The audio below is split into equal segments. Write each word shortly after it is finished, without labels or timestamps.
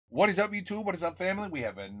What is up, YouTube? What is up, family? We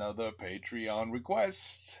have another Patreon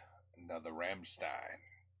request. Another Rammstein.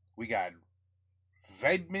 We got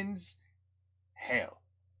Waidmanns Heil.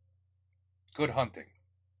 Good hunting.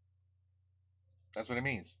 That's what it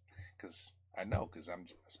means. Because I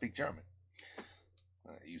speak German.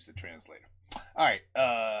 I use the translator. Alright,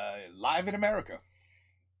 live in Amerika.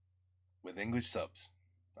 With English subs.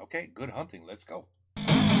 Okay, good hunting. Let's go.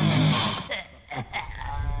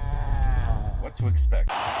 What to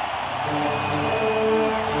expect?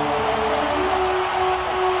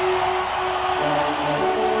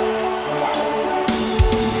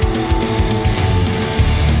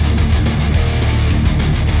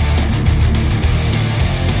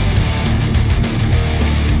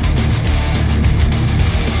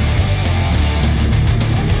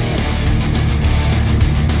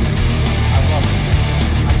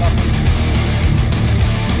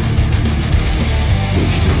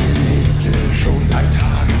 Schon seit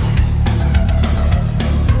Tagen,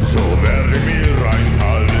 so werde ich mir ein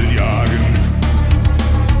Kabel jagen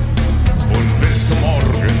und bis zum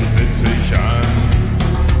Morgen sitze ich an,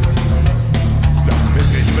 damit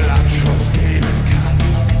ich Blattschuss geben kann.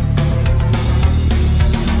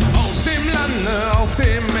 Auf dem Lande, auf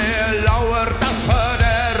dem Meer lauert das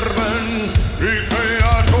Verderben, die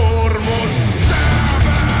Kreatur muss sterben.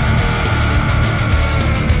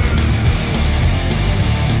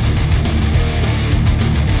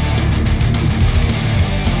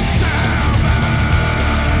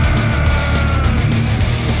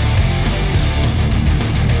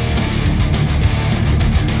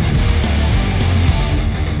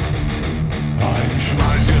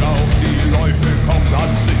 Schmeißt auf die Läufe, kommt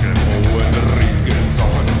an sich in hohen Ried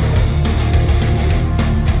gesonnen.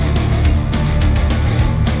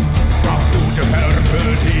 Auf gute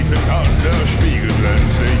Viertel tief im Gang, der Spiegel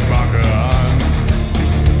blendet sich Backe an.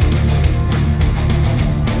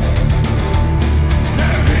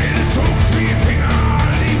 Der Wind zuckt wie Finger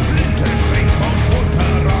an, die Flinte springt vom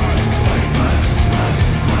Futteral. Waidmanns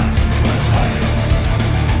Heil.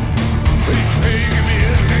 Ich fege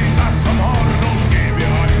mir den Ast vom Horn und gebe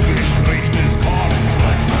ein gestrichtes Korn.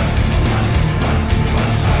 Waidmanns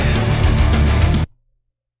Heil.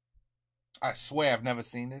 I swear I've never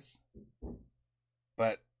seen this.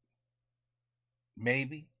 But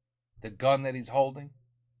maybe the gun that he's holding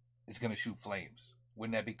is gonna shoot flames.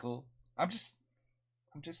 Wouldn't that be cool? I'm just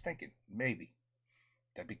thinking, maybe.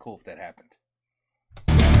 That'd be cool if that happened.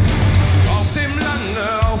 Auf dem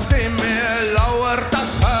Lande, auf dem Meer lauert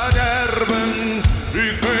das Verderben,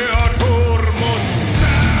 die Kreatur muss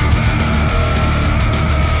sterben.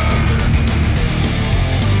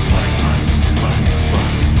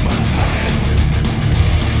 Waidmanns Heil.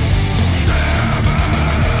 Sterben.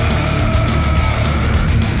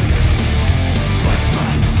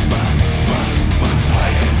 Waidmanns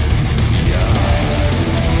Heil. Ja.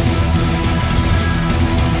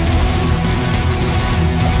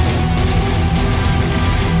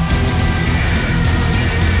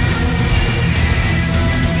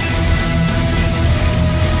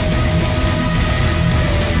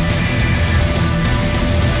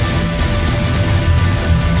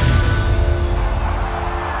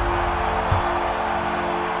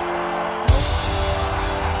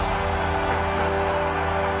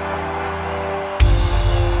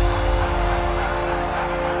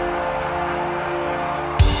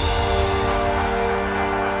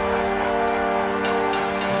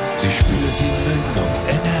 Sie spürt die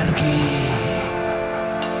Mündungsenergie.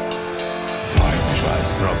 Feiner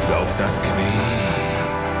Schweißtropfen auf das Knie.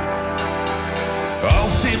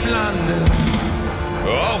 Auf dem Lande,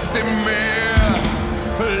 auf dem Meer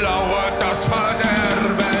lauert das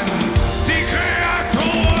Verderben. Die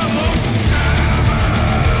Kreatur muss sterben.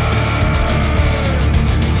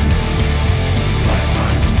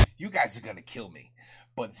 You guys are gonna kill me.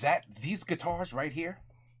 But these guitars right here,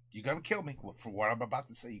 you're gonna kill me. For what I'm about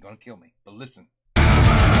to say, you're gonna kill me. But listen.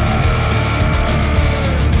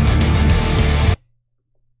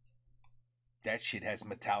 That shit has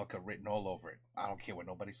Metallica written all over it. I don't care what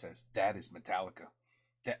nobody says. That is Metallica.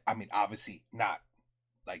 Obviously not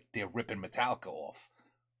like they're ripping Metallica off.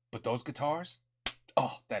 But those guitars,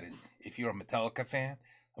 oh, that is, if you're a Metallica fan,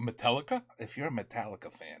 if you're a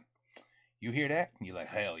Metallica fan, you hear that and you're like,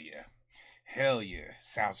 hell yeah. Hell yeah.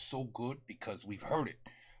 Sounds so good because we've heard it.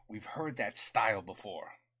 We've heard that style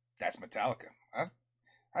before. That's Metallica.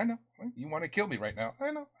 I know. You want to kill me right now.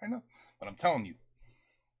 I know. But I'm telling you.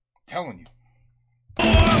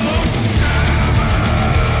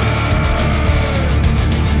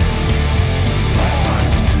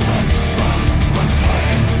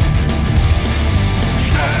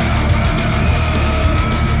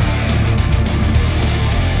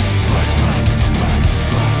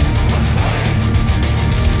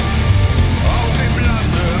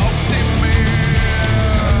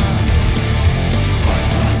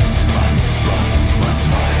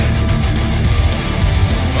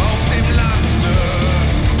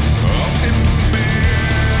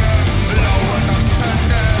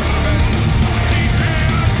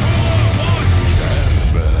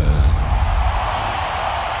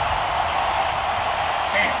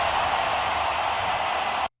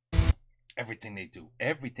 everything they do.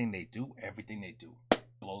 Everything they do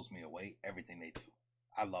blows me away. Everything they do.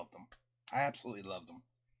 I love them. I absolutely love them.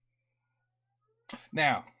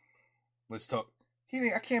 Now, let's talk.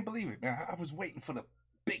 I can't believe it. Now, I was waiting for the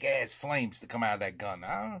big ass flames to come out of that gun.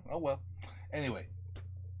 Oh well. Anyway.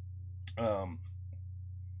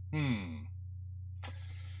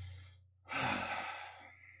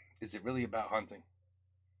 Is it really about hunting?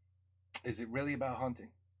 Is it really about hunting?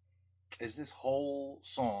 Is this whole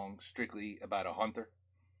song strictly about a hunter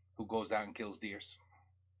who goes out and kills deers?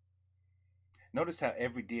 Notice how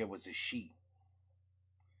every deer was a she.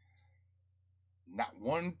 Not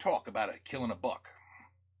one talk about it killing a buck.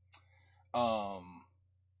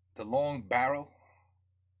 The long barrel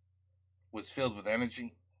was filled with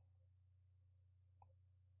energy,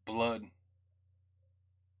 blood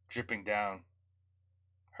dripping down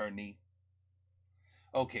her knee.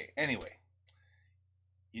 Okay, anyway,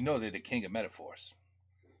 you know they're the king of metaphors.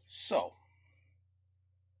 So,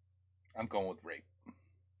 I'm going with rape.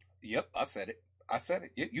 Yep, I said it. I said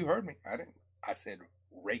it. You heard me. I didn't. I said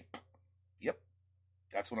rape. Yep,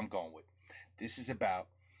 that's what I'm going with. This is about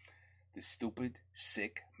the stupid,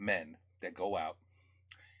 sick men that go out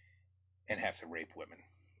and have to rape women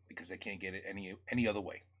because they can't get it any other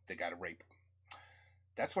way. They got to rape.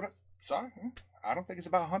 That's what sorry, I don't think it's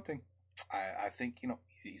about hunting. I think,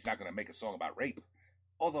 he's not going to make a song about rape.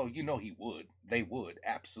 Although, he would. They would.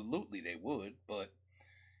 Absolutely they would. But,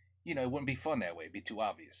 it wouldn't be fun that way. It'd be too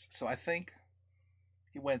obvious. So I think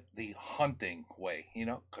he went the hunting way,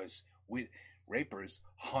 because rapers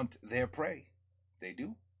hunt their prey. They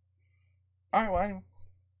do. All right, well,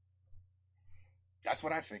 that's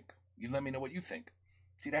what I think. You let me know what you think.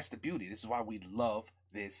 See, that's the beauty. This is why we love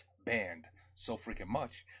this band so freaking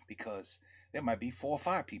much, because there might be 4 or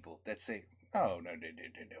 5 people that say, oh, no,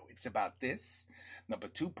 it's about this. Number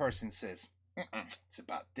 2 person says, it's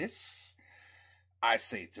about this. I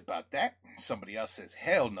say it's about that. Somebody else says,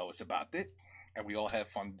 hell no, it's about it. And we all have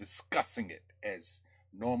fun discussing it as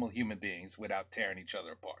normal human beings without tearing each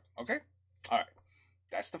other apart. Okay? All right.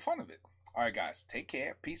 That's the fun of it. All right, guys. Take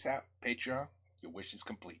care. Peace out. Patreon. Your wish is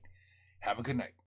complete. Have a good night.